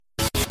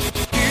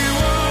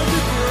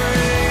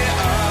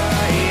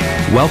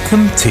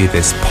Welcome to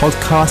this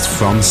podcast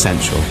from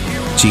Central,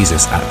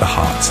 Jesus at the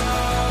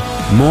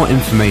Heart. More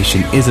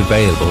information is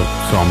available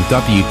from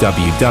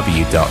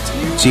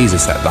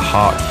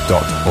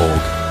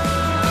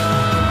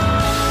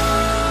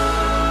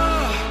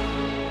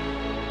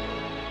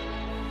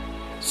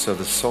www.jesusattheheart.org. So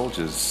the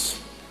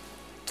soldiers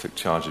took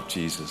charge of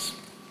Jesus.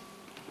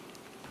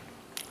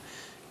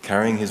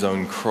 Carrying his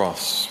own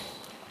cross,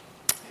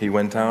 he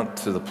went out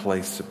to the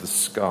place of the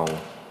skull,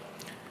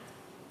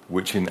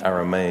 which in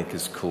Aramaic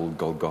is called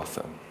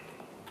Golgotha.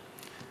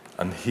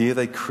 And here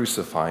they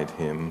crucified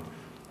him,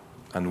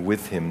 and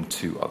with him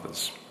two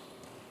others,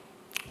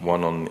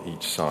 one on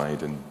each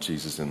side and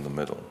Jesus in the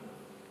middle.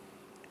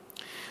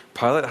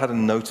 Pilate had a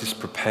notice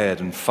prepared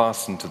and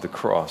fastened to the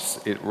cross.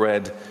 It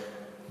read,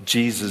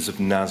 "Jesus of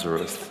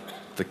Nazareth,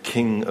 the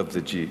King of the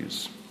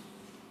Jews."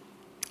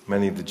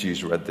 Many of the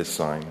Jews read this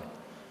sign.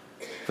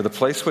 For the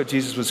place where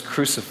Jesus was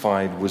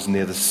crucified was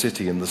near the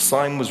city, and the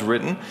sign was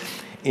written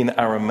in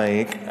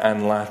Aramaic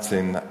and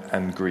Latin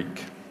and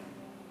Greek.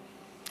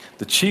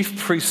 The chief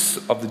priests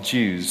of the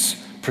Jews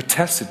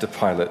protested to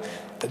Pilate,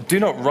 "Do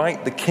not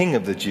write the King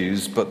of the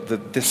Jews, but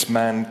that this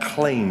man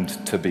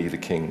claimed to be the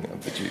King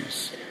of the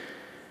Jews."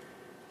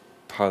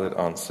 Pilate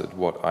answered,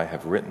 "What I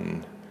have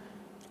written,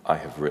 I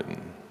have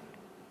written."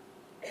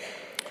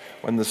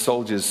 When the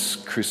soldiers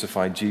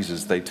crucified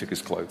Jesus, they took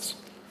his clothes,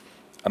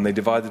 and they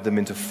divided them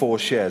into 4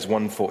 shares,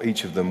 one for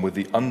each of them, with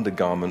the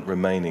undergarment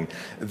remaining.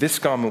 This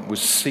garment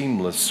was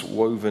seamless,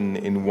 woven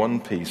in one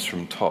piece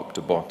from top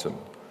to bottom.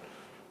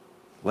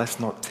 "Let's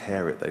not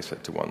tear it," they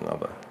said to one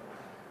another.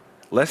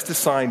 "Let's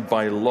decide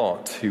by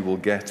lot who will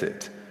get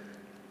it."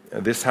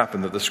 This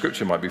happened that the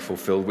scripture might be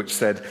fulfilled, which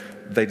said,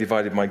 "They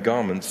divided my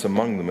garments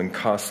among them and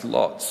cast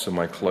lots for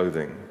my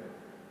clothing."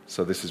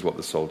 So this is what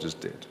the soldiers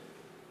did.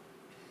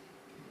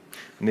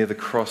 Near the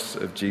cross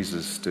of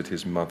Jesus stood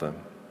his mother.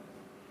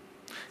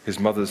 His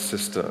mother's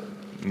sister,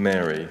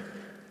 Mary,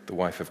 the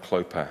wife of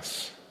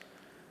Clopas,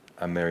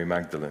 and Mary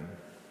Magdalene.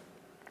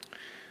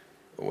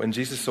 When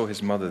Jesus saw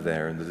his mother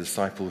there and the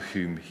disciple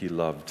whom he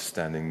loved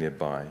standing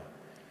nearby,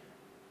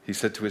 he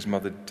said to his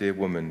mother, "Dear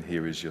woman,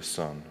 here is your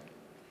son."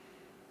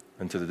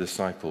 And to the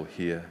disciple,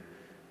 "Here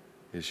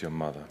is your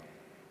mother."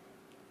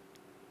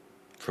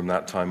 From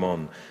that time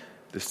on,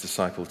 this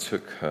disciple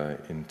took her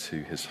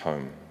into his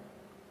home.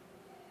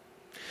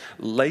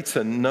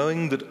 Later,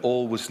 knowing that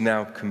all was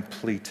now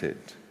completed,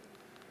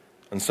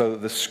 and so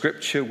that the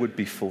scripture would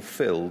be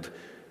fulfilled,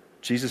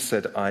 Jesus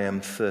said, "I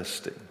am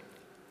thirsty."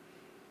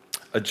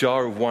 A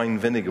jar of wine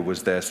vinegar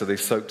was there, so they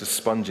soaked a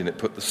sponge in it,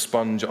 put the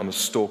sponge on a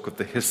stalk of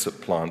the hyssop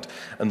plant,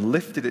 and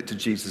lifted it to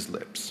Jesus'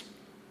 lips.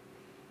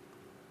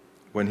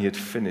 When he had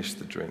finished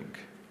the drink,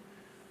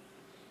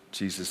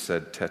 Jesus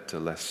said,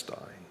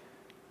 "Tetelestai,"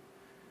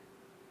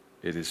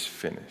 it is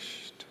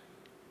finished.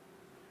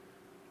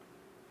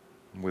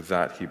 With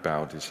that, he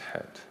bowed his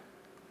head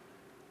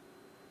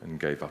and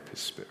gave up his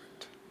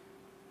spirit.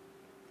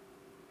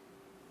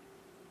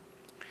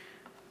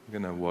 I'm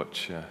going to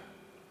watch a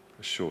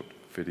short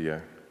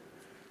video.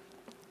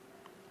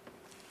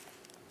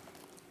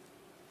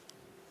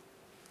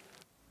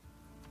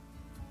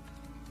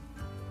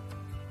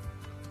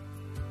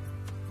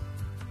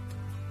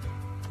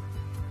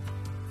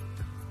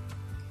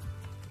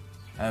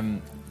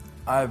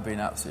 I've been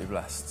absolutely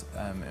blessed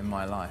in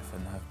my life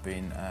and have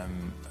been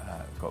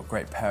got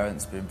great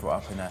parents, been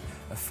brought up in a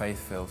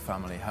faith-filled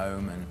family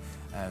home, and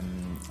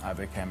I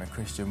became a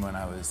Christian when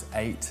I was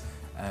 8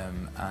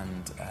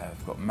 and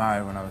got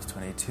married when I was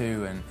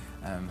 22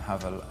 and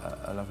have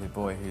a lovely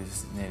boy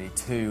who's nearly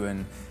 2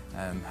 and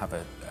have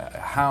a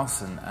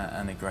house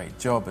and a great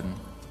job and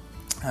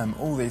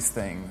all these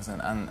things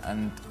and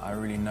I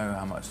really know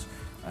how much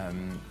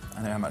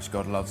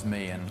God loves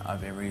me, and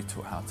I've been really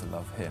taught how to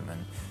love him,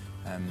 and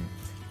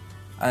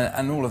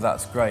all of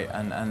that's great,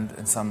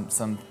 and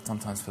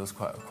sometimes feels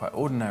quite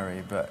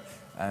ordinary, but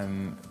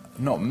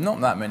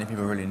not that many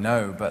people really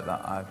know, but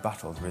that I've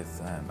battled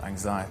with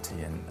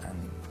anxiety and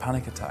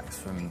panic attacks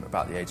from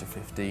about the age of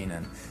 15,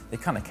 and they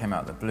kind of came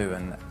out of the blue,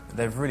 and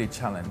they've really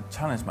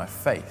challenged my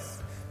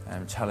faith,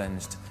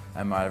 challenged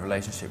my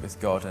relationship with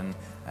God, and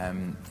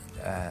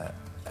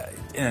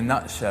in a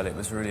nutshell, it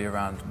was really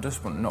around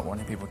just not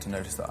wanting people to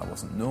notice that I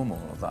wasn't normal,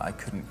 or that I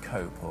couldn't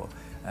cope, or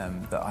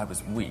that I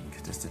was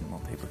weak. Just didn't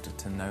want people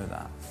to know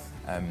that.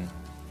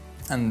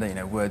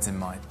 And words in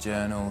my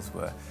journals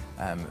were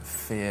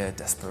fear,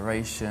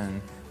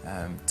 desperation,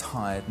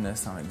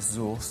 tiredness. I'm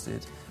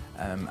exhausted,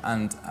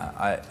 and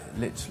I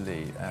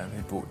literally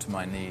been brought to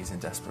my knees in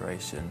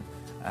desperation,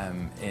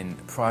 in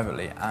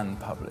privately and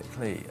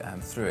publicly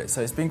through it.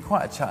 So it's been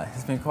quite a challenge.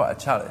 It's been quite a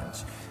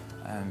challenge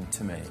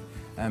to me.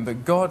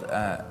 But God,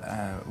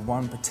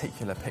 one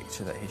particular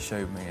picture that he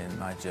showed me in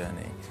my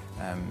journey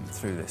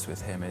through this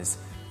with him is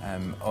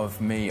of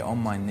me on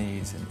my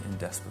knees in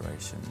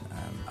desperation,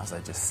 as I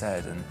just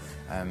said, and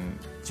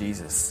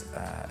Jesus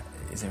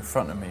is in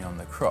front of me on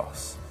the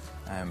cross,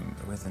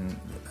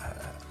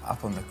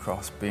 up on the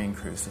cross being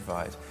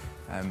crucified,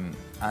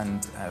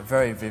 and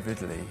very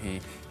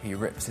vividly he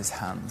rips his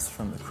hands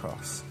from the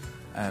cross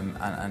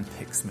and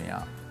picks me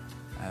up.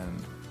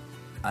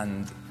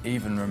 And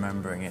even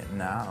remembering it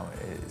now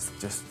is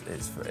just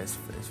it's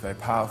very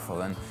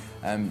powerful.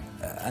 And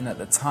at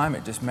the time,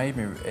 it just made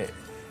me.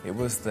 It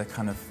was the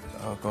kind of,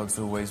 oh, God's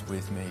always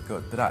with me.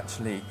 God, but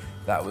actually,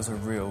 that was a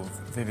real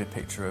vivid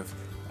picture of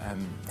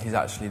He's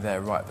actually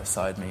there right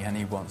beside me, and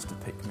He wants to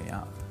pick me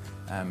up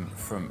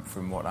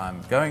from what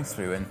I'm going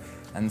through.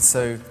 And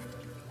so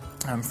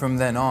from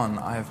then on,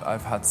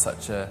 I've had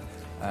such a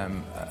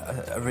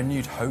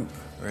renewed hope,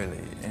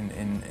 really,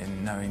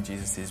 in knowing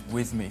Jesus is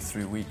with me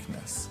through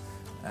weakness,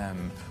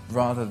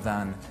 rather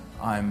than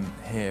I'm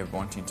here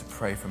wanting to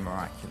pray for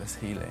miraculous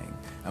healing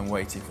and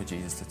waiting for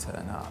Jesus to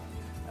turn up.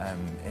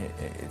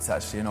 It's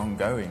actually an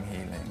ongoing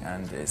healing,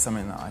 and it's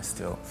something that I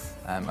still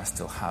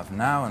have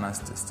now, and I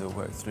still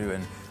work through.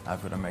 And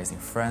I've got amazing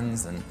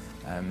friends and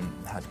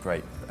had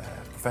great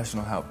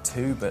professional help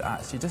too. But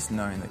actually, just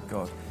knowing that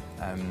God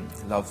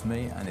loves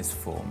me and is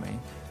for me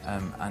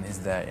and is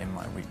there in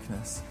my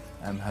weakness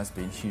has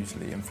been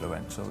hugely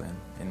influential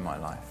in my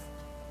life.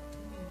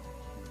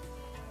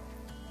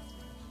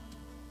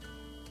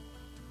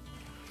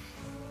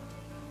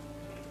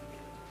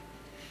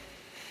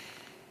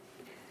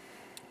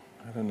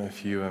 I don't know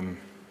if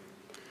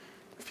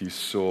you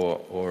saw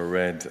or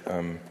read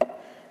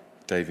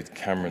David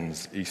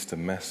Cameron's Easter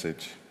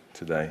message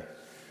today.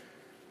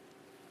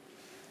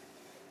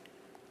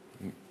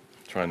 I'm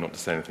trying not to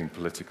say anything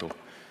political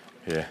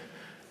here,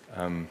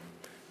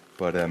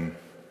 but let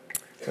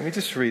me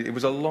just read. It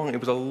was a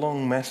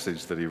long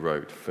message that he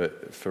wrote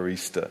for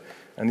Easter,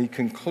 and he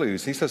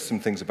concludes. He says some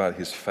things about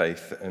his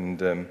faith,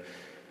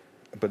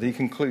 but he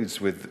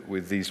concludes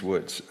with these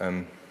words.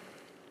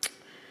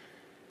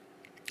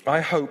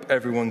 I hope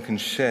everyone can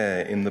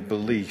share in the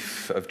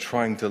belief of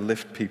trying to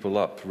lift people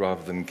up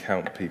rather than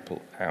count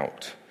people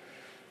out.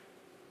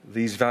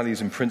 These values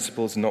and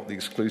principles are not the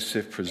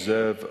exclusive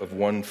preserve of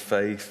one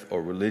faith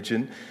or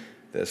religion.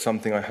 They're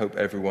something I hope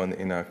everyone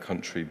in our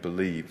country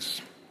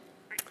believes.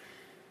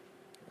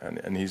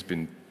 And he's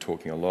been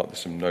talking a lot. There's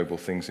some noble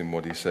things in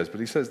what he says.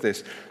 But he says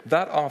this: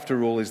 that,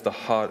 after all, is the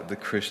heart of the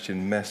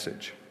Christian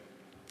message.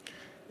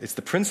 It's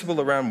the principle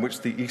around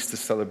which the Easter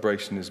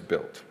celebration is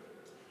built.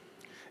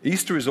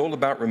 Easter is all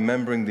about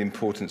remembering the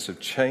importance of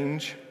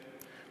change,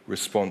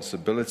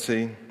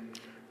 responsibility,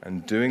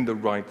 and doing the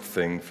right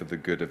thing for the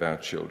good of our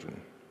children.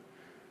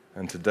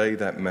 And today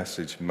that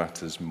message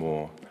matters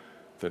more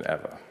than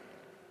ever.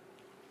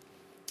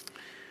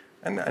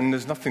 And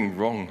there's nothing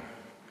wrong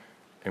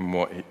in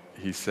what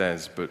he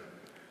says, but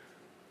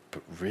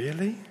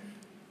really?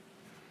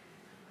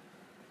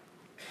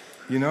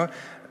 You know,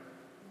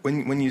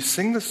 when you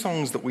sing the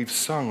songs that we've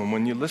sung, and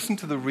when you listen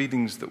to the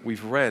readings that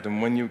we've read, and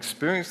when you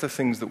experience the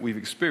things that we've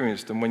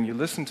experienced, and when you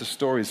listen to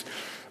stories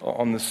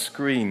on the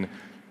screen,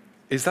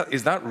 is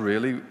that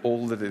really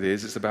all that it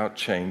is? It's about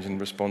change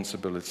and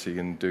responsibility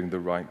and doing the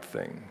right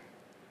thing.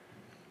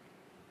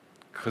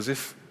 Because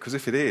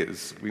if it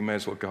is, we may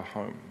as well go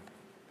home.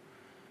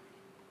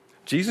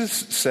 Jesus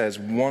says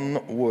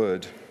one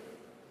word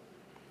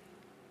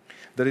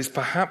that is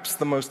perhaps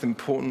the most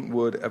important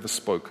word ever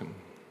spoken.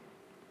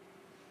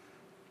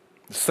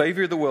 The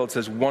Savior of the world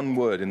says one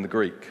word in the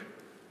Greek.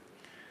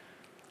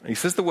 He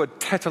says the word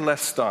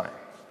tetelestai,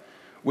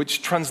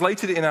 which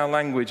translated in our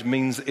language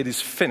means it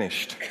is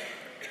finished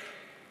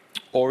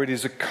or it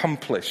is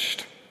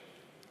accomplished.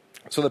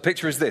 So the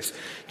picture is this: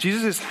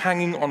 Jesus is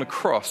hanging on a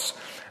cross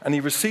and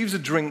he receives a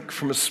drink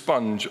from a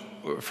sponge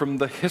from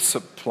the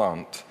hyssop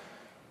plant,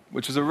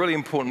 which is a really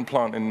important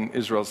plant in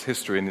Israel's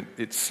history, and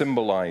it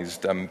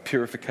symbolized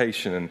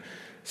purification and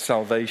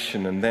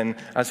salvation. And then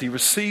as he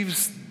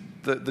receives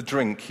the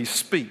drink, he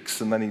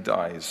speaks and then he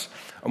dies.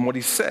 And what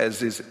he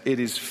says is, it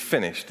is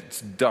finished, it's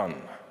done,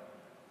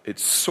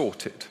 it's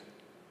sorted.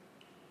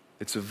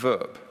 It's a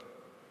verb.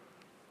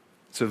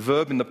 It's a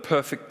verb in the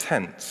perfect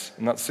tense,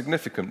 and that's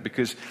significant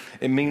because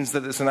it means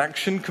that it's an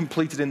action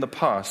completed in the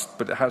past,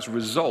 but it has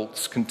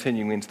results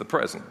continuing into the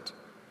present.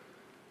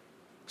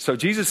 So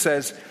Jesus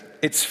says,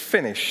 it's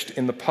finished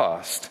in the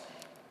past,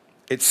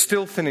 it's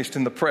still finished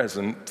in the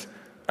present,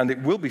 and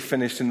it will be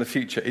finished in the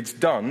future. It's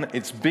done,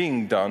 it's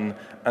being done,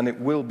 and it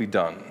will be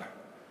done.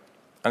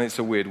 And it's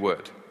a weird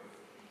word.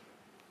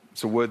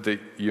 It's a word that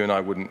you and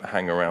I wouldn't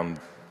hang around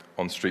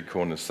on street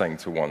corners saying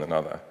to one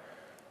another.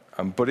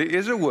 But it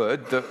is a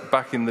word that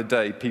back in the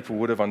day people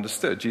would have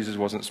understood. Jesus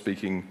wasn't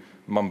speaking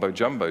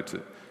mumbo-jumbo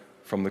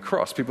from the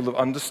cross. People have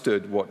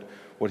understood what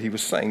he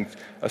was saying.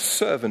 A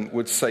servant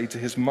would say to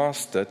his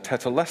master,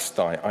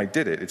 tetelestai, I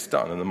did it, it's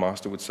done. And the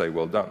master would say,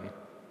 well done.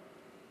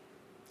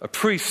 A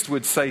priest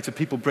would say to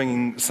people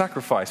bringing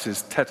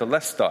sacrifices,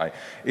 tetelestai,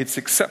 it's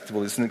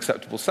acceptable, it's an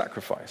acceptable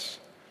sacrifice.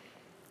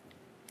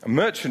 A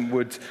merchant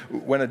would,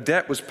 when a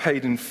debt was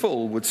paid in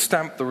full, would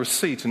stamp the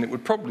receipt and it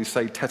would probably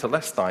say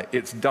tetelestai,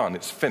 it's done,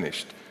 it's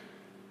finished,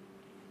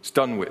 it's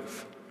done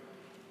with.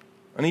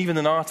 And even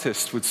an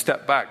artist would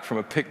step back from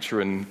a picture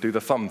and do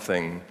the thumb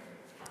thing,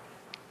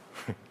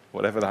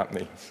 whatever that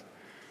means,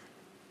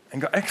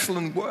 and go,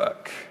 excellent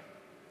work,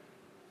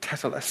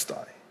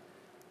 tetelestai,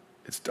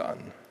 it's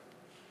done.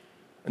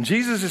 And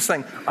Jesus is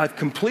saying, I've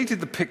completed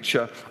the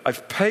picture,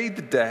 I've paid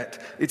the debt,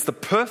 it's the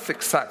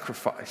perfect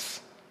sacrifice.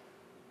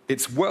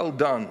 It's well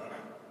done.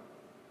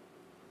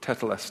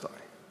 Tetelestai.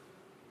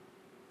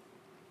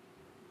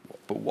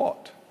 But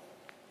what?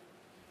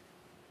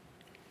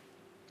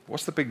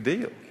 What's the big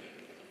deal?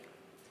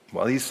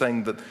 Well, he's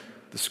saying that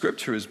the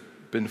scripture has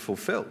been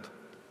fulfilled.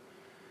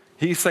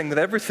 He's saying that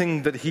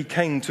everything that he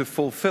came to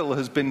fulfill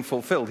has been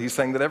fulfilled. He's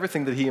saying that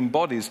everything that he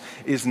embodies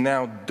is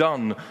now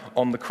done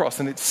on the cross.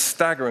 And it's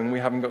staggering. We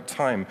haven't got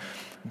time.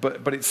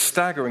 But it's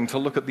staggering to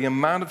look at the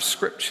amount of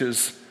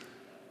scriptures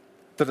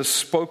that are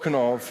spoken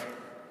of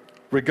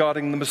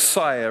regarding the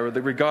Messiah, or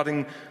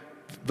regarding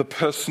the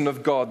person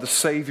of God, the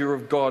Savior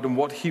of God, and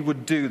what he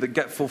would do that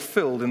get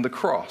fulfilled in the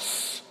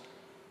cross.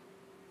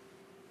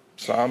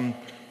 Psalm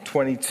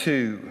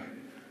 22.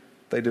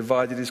 They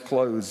divided his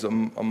clothes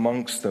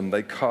amongst them.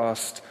 They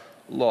cast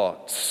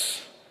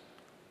lots.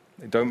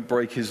 They don't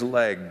break his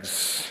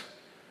legs.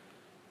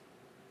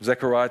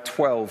 Zechariah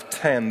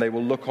 12:10. They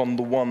will look on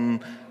the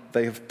one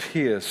they have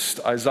pierced.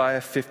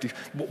 Isaiah 50.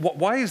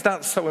 Why is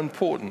that so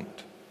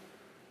important?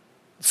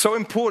 So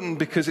important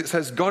because it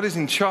says God is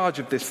in charge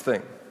of this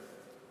thing.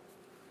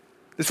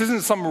 This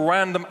isn't some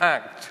random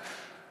act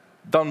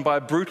done by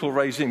a brutal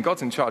regime.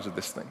 God's in charge of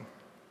this thing.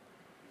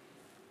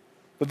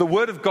 But the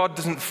word of God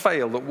doesn't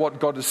fail, that what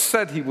God has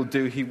said he will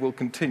do, he will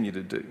continue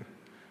to do.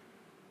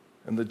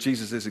 And that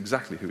Jesus is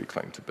exactly who he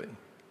claimed to be.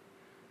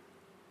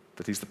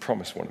 That he's the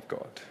promised one of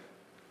God.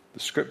 The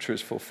scripture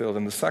is fulfilled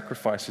and the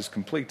sacrifice is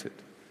completed.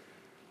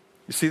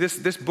 You see,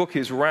 this book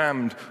is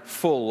rammed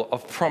full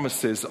of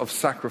promises of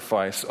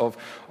sacrifice,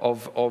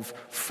 of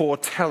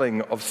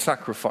foretelling of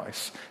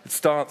sacrifice. It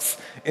starts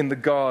in the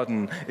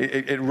garden.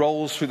 It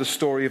rolls through the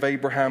story of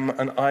Abraham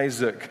and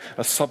Isaac.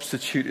 A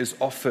substitute is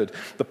offered.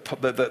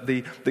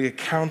 The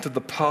account of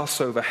the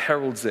Passover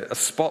heralds it. A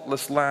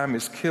spotless lamb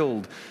is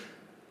killed.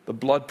 The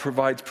blood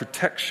provides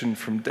protection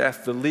from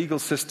death. The legal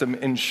system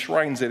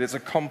enshrines it. It's a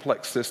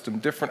complex system.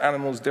 Different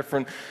animals,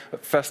 different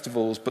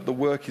festivals, but the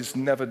work is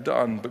never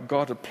done. But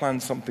God had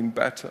planned something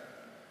better.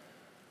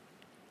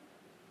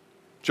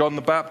 John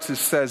the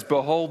Baptist says,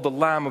 "Behold the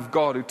Lamb of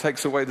God who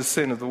takes away the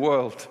sin of the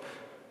world."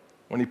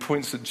 When he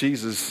points at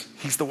Jesus,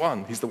 he's the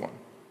one. He's the one.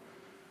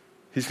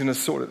 He's going to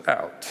sort it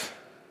out.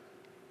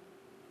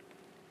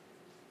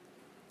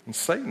 And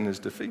Satan is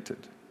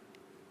defeated.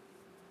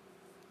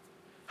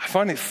 I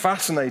find it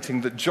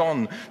fascinating that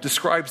John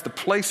describes the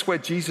place where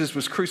Jesus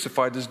was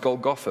crucified as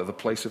Golgotha, the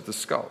place of the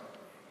skull.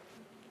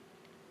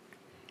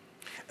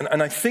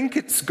 And I think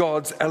it's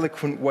God's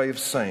eloquent way of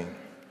saying,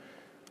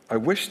 I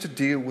wish to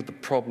deal with the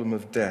problem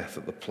of death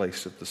at the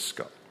place of the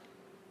skull.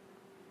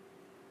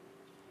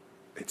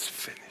 It's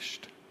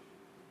finished.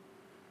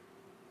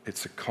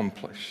 It's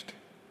accomplished.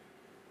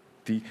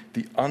 The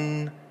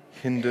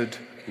unhindered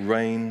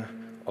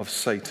reign of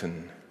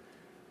Satan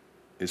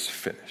is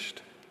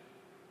finished.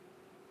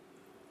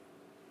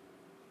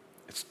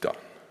 It's done.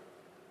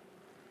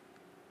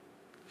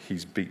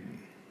 He's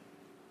beaten.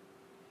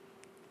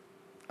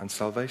 And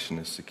salvation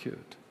is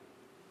secured.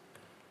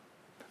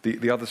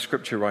 The other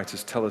scripture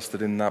writers tell us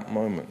that in that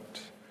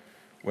moment,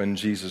 when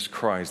Jesus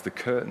cries, the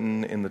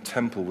curtain in the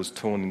temple was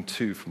torn in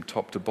two from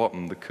top to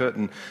bottom. The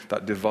curtain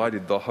that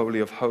divided the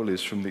Holy of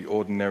Holies from the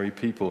ordinary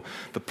people.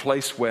 The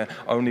place where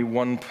only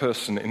one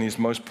person in his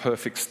most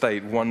perfect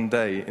state one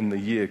day in the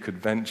year could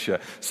venture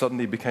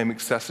suddenly became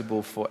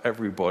accessible for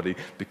everybody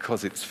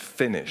because it's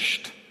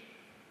finished.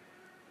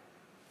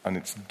 And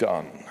it's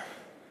done.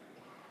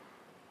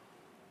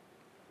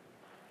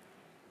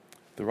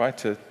 The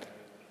writer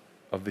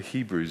of the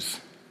Hebrews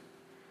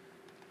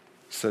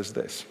says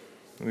this.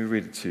 Let me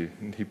read it to you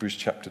in Hebrews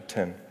chapter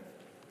 10.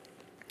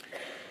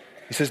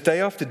 He says,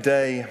 day after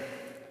day,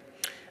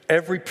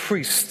 every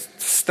priest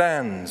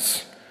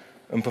stands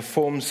and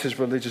performs his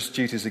religious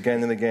duties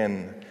again and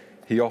again.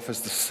 He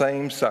offers the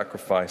same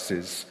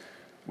sacrifices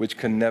which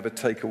can never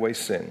take away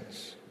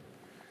sins.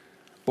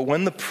 But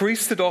when the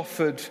priest had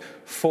offered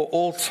for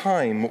all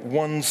time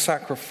one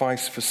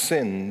sacrifice for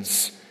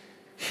sins,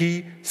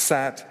 he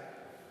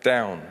sat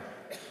down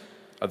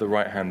at the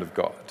right hand of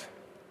God.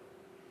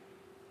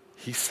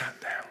 He sat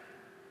down.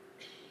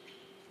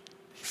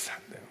 He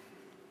sat down.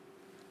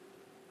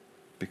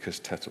 Because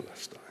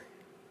tetelestai,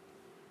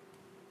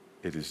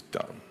 it is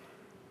done.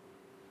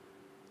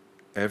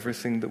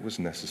 Everything that was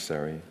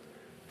necessary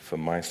for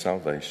my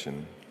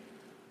salvation,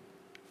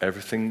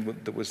 everything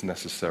that was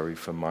necessary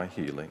for my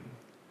healing,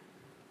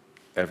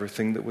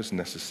 everything that was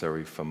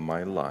necessary for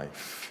my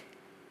life,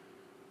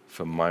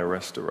 for my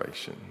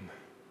restoration,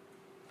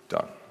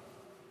 done.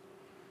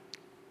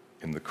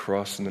 In the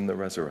cross and in the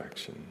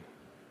resurrection,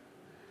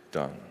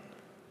 done.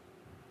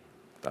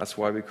 That's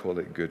why we call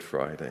it Good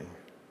Friday,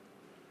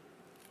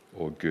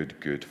 or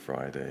Good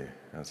Friday,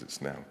 as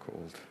it's now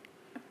called.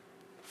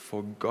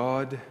 For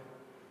God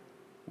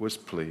was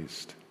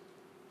pleased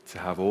to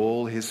have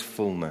all his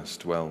fullness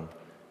dwell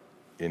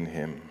in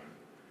him,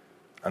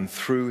 and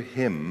through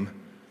him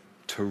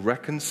to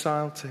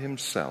reconcile to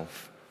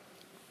himself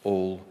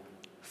all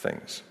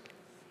things,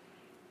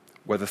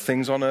 whether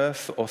things on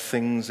earth or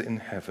things in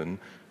heaven,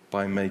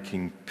 by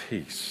making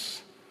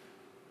peace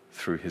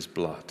through his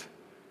blood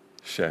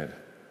shed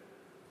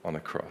on a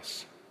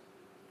cross.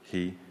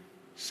 He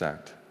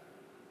sat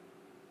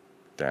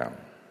down.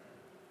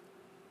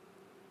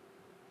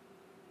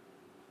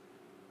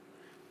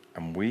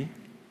 And we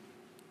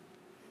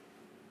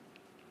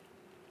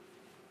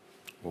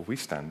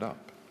stand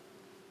up.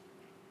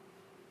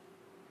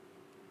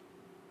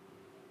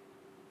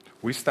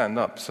 We stand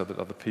up so that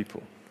other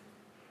people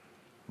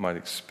might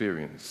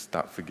experience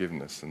that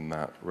forgiveness and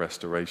that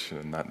restoration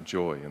and that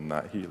joy and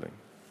that healing.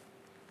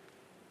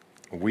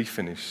 We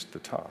finish the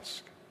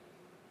task.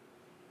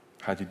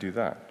 How do you do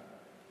that?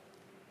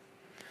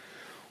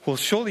 Well,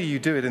 surely you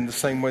do it in the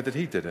same way that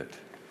he did it.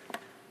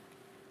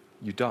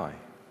 You die.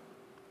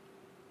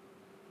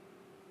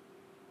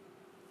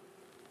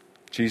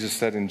 Jesus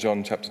said in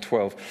John chapter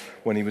 12,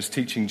 when he was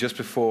teaching just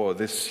before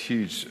this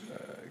huge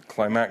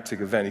climactic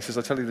event, he says,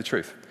 I tell you the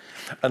truth,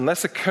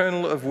 unless a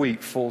kernel of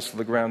wheat falls to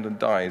the ground and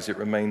dies, it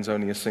remains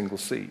only a single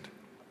seed.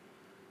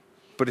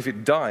 But if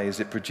it dies,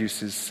 it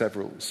produces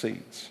several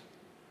seeds.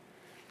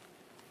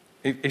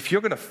 If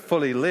you're going to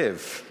fully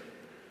live,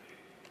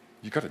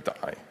 you've got to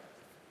die.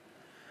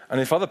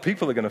 And if other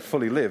people are going to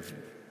fully live,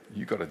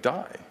 you've got to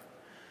die.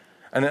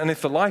 And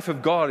if the life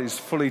of God is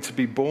fully to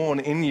be born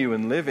in you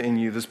and live in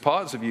you, there's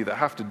parts of you that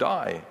have to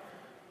die,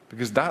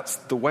 because that's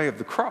the way of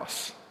the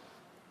cross.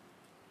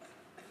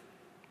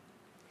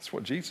 That's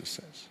what Jesus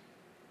says.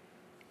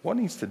 What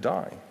needs to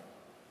die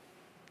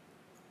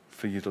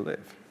for you to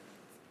live?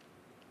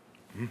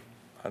 I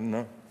don't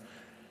know.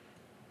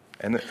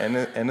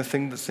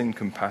 Anything that's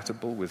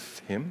incompatible with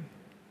him?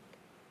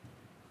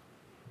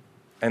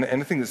 And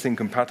anything that's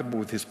incompatible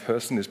with his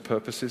person, his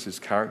purposes, his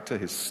character,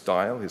 his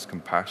style, his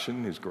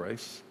compassion, his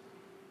grace.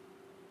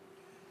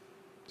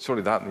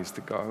 Surely that needs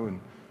to go.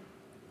 And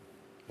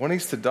what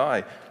needs to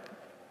die?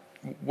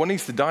 What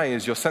needs to die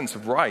is your sense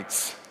of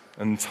rights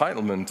and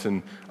entitlement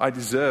and I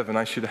deserve and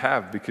I should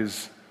have,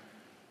 because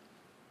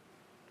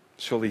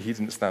surely he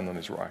didn't stand on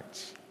his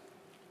rights.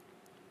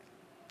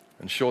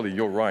 And surely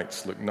your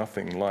rights look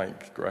nothing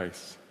like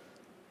grace.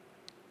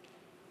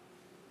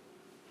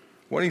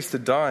 What needs to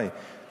die?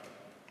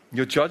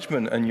 Your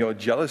judgment and your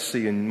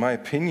jealousy and my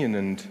opinion,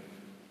 and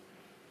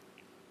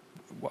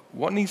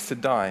what needs to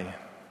die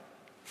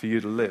for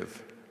you to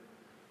live?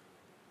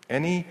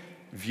 Any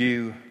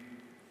view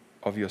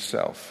of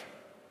yourself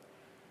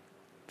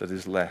that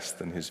is less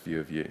than his view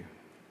of you.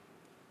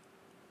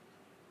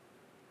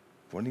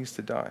 What needs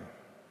to die?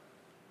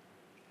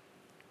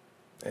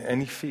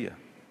 Any fear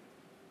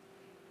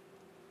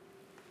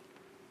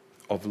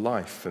of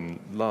life and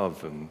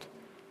love, and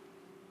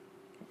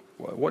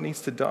what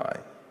needs to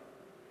die?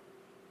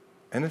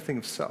 Anything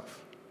of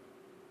self.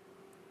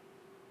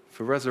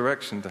 For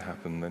resurrection to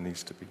happen, there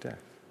needs to be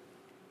death.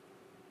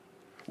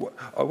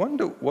 I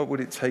wonder what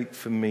would it take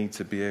for me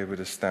to be able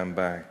to stand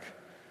back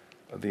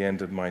at the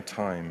end of my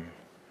time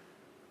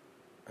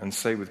and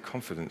say with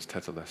confidence,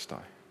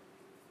 tetelestai.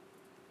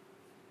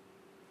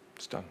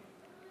 It's done.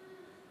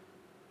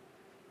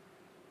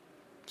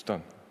 It's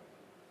done.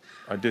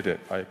 I did it.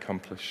 I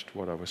accomplished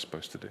what I was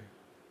supposed to do.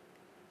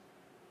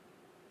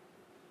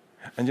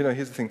 And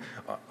here's the thing.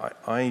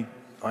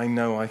 I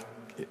know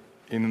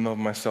in and of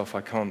myself,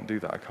 I can't do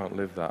that. I can't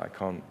live that. I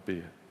can't be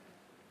it.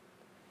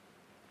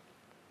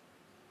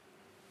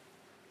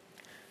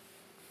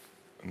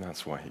 And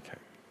that's why he came.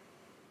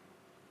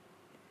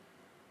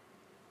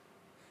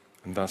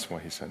 And that's why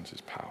he sends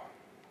his power.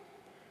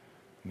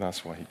 And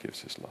that's why he gives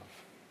his love.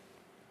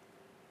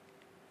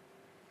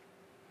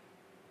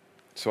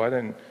 So I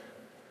don't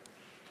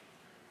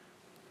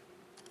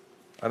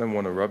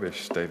want to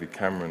rubbish David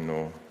Cameron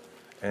or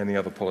any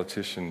other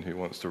politician who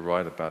wants to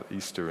write about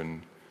Easter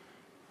and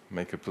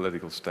make a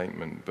political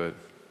statement, but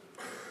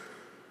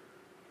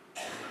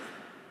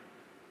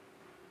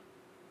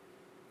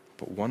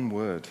one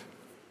word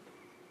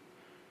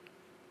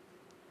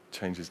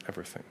changes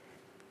everything.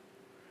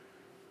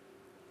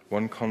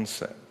 One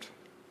concept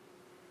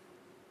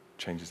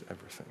changes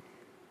everything.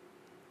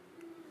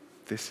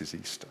 This is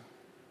Easter.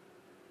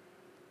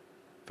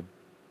 The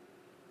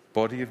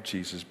body of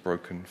Jesus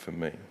broken for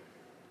me.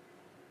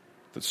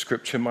 That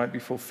Scripture might be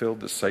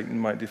fulfilled, that Satan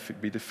might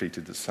be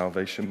defeated, that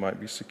salvation might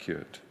be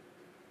secured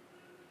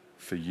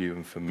for you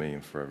and for me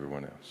and for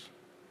everyone else.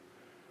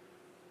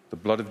 The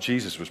blood of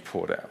Jesus was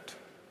poured out,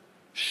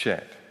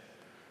 shed,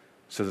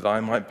 so that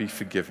I might be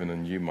forgiven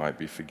and you might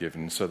be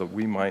forgiven, so that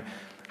we might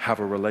have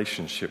a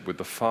relationship with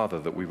the Father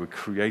that we were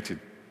created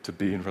to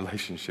be in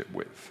relationship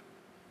with,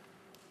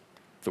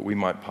 that we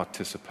might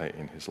participate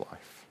in his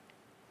life.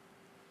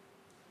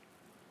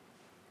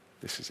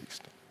 This is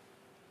Easter.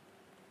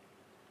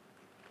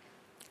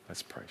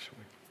 Let's pray, shall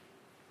we?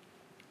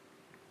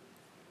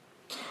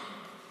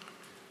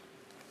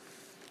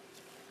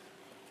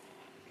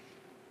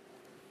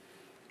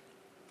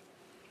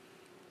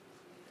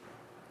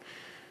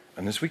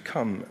 And as we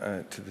come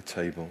to the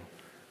table,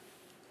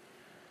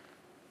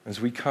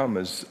 as we come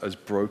as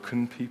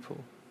broken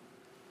people,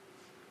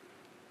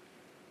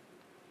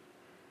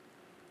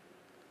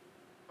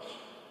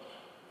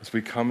 As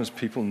we come as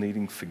people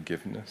needing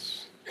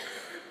forgiveness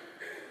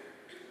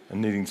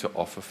and needing to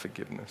offer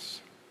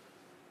forgiveness,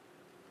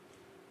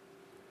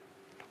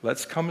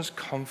 let's come as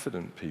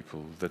confident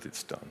people that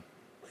it's done.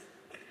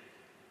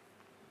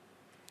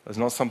 There's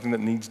not something that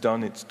needs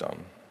done, it's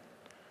done.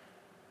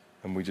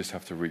 And we just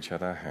have to reach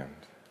out our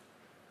hand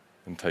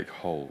and take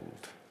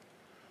hold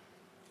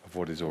of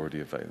what is already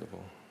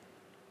available.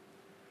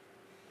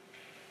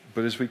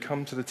 But as we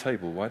come to the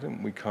table, why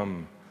don't we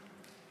come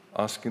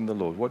asking the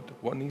Lord,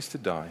 what needs to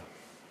die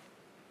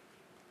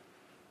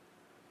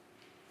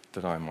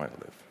that I might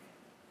live?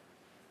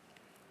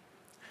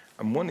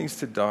 And what needs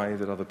to die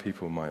that other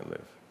people might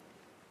live?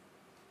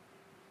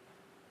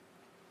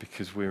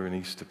 Because we're an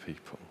Easter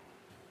people.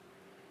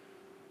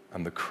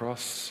 And the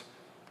cross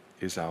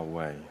is our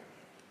way.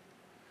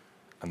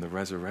 And the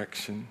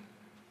resurrection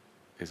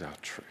is our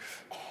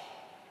truth.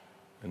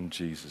 And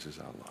Jesus is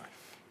our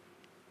life.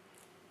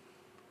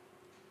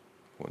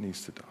 What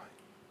needs to die?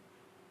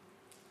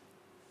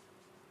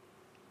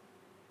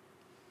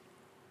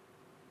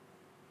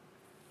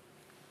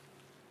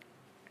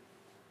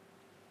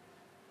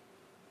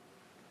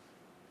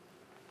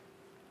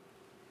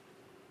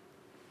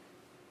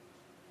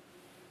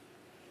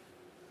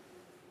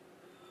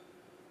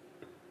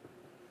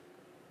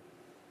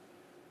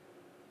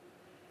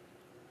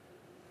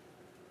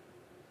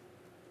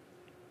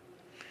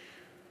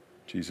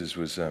 Jesus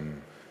was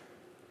in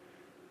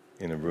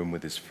a room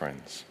with his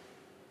friends.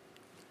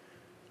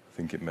 I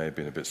think it may have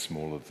been a bit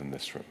smaller than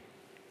this room.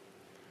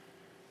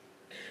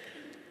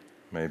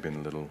 May have been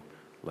a little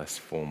less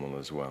formal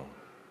as well.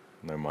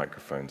 No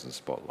microphones and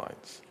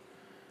spotlights.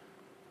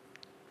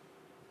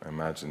 I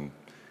imagine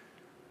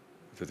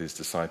that his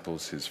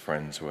disciples, his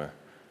friends, were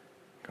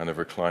kind of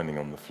reclining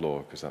on the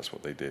floor because that's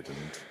what they did,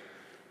 and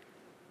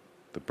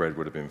the bread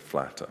would have been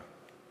flatter.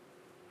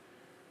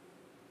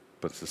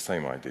 But it's the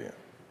same idea.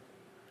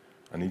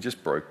 And he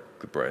just broke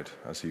the bread,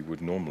 as he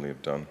would normally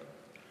have done,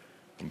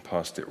 and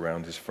passed it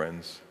round his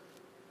friends,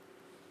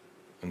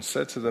 and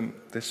said to them,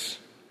 "This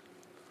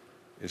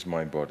is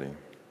my body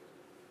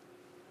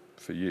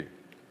for you."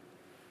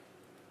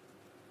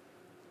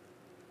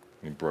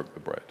 And he broke the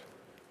bread.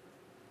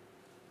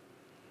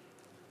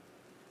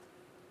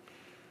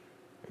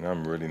 And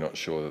I'm really not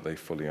sure that they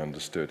fully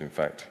understood. In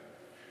fact,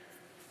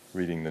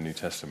 reading the New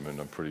Testament,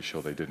 I'm pretty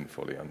sure they didn't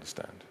fully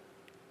understand.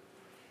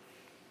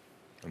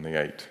 And they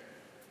ate.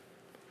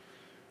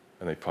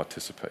 And they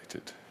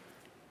participated.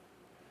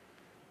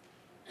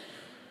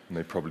 And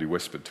they probably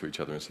whispered to each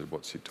other and said,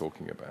 "What's he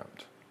talking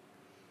about?"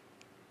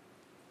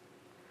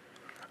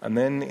 And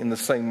then in the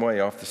same way,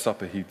 after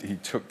supper, he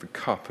took the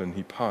cup and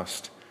he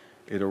passed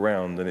it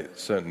around, and it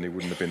certainly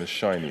wouldn't have been as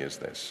shiny as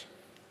this.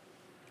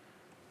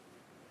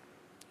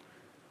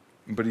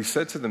 But he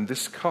said to them,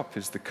 "This cup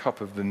is the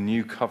cup of the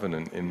new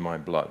covenant in my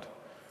blood."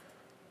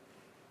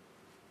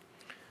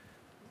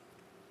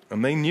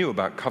 And they knew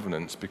about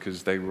covenants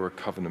because they were a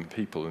covenant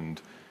people,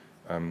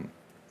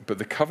 but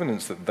the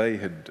covenants that they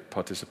had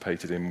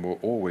participated in were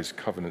always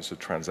covenants of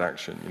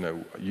transaction. You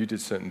know, you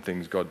did certain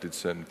things, God did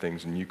certain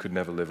things, and you could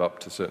never live up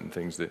to certain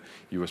things that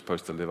you were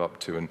supposed to live up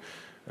to,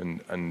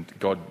 and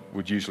God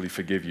would usually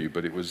forgive you,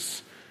 but it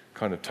was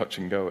kind of touch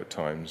and go at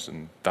times,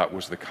 and that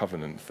was the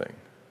covenant thing.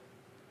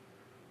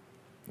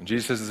 And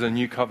Jesus says there's a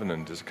new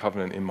covenant, there's a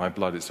covenant in my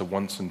blood, it's a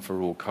once and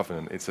for all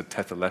covenant, it's a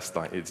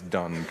tetelestai, it's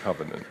done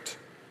covenant.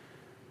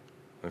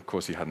 And of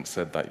course, he hadn't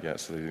said that yet,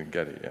 so they didn't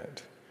get it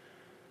yet.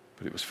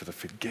 But it was for the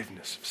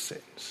forgiveness of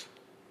sins.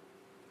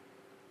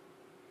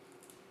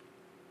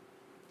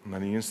 And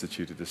then he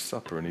instituted this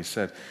supper, and he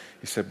said,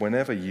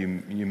 whenever you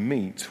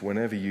meet,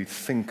 whenever you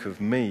think of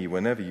me,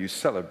 whenever you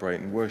celebrate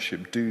and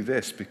worship, do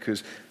this,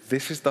 because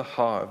this is the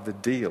heart of the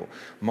deal.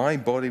 My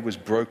body was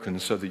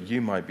broken so that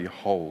you might be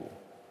whole.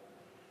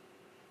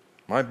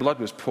 My blood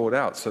was poured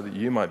out so that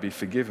you might be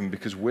forgiven,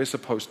 because we're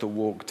supposed to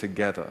walk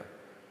together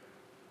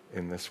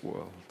in this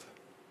world.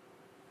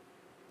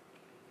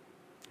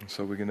 And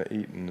so we're going to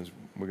eat and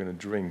we're going to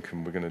drink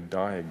and we're going to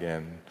die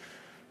again.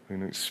 We're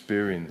going to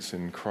experience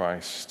in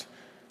Christ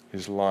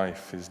his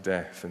life, his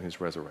death, and his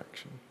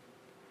resurrection.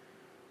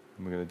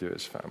 And we're going to do it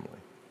as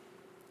family.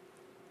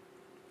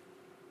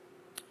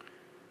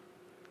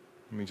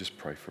 Let me just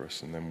pray for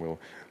us, and then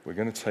we're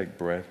going to take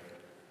bread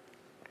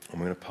and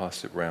we're going to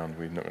pass it round.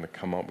 We're not going to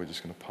come up, we're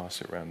just going to pass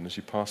it round. And as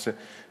you pass it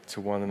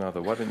to one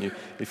another, why don't you,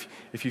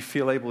 if you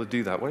feel able to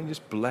do that, why don't you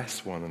just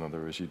bless one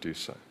another as you do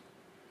so?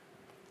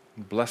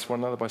 Bless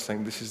one another by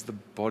saying, "This is the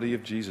body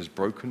of Jesus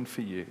broken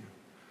for you.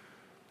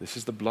 This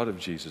is the blood of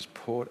Jesus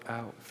poured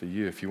out for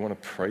you." If you want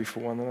to pray for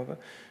one another,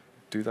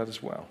 do that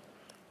as well.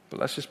 But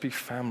let's just be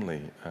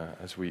family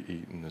as we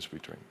eat and as we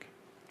drink.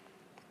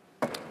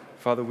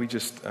 Father, we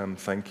just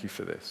thank you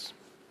for this.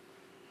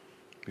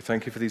 We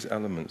thank you for these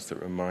elements that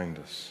remind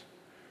us.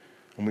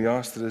 And we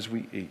ask that as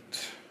we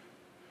eat,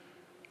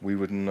 we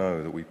would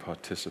know that we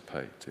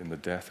participate in the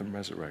death and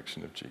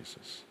resurrection of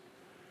Jesus.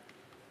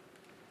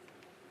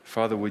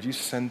 Father, would you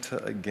center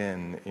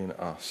again in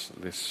us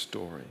this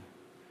story,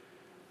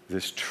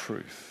 this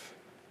truth,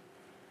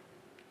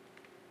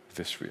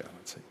 this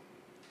reality?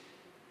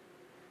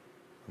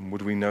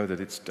 would we know that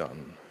it's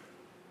done?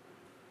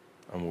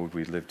 And would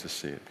we live to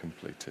see it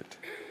completed?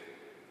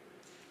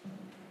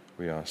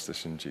 We ask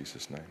this in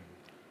Jesus' name.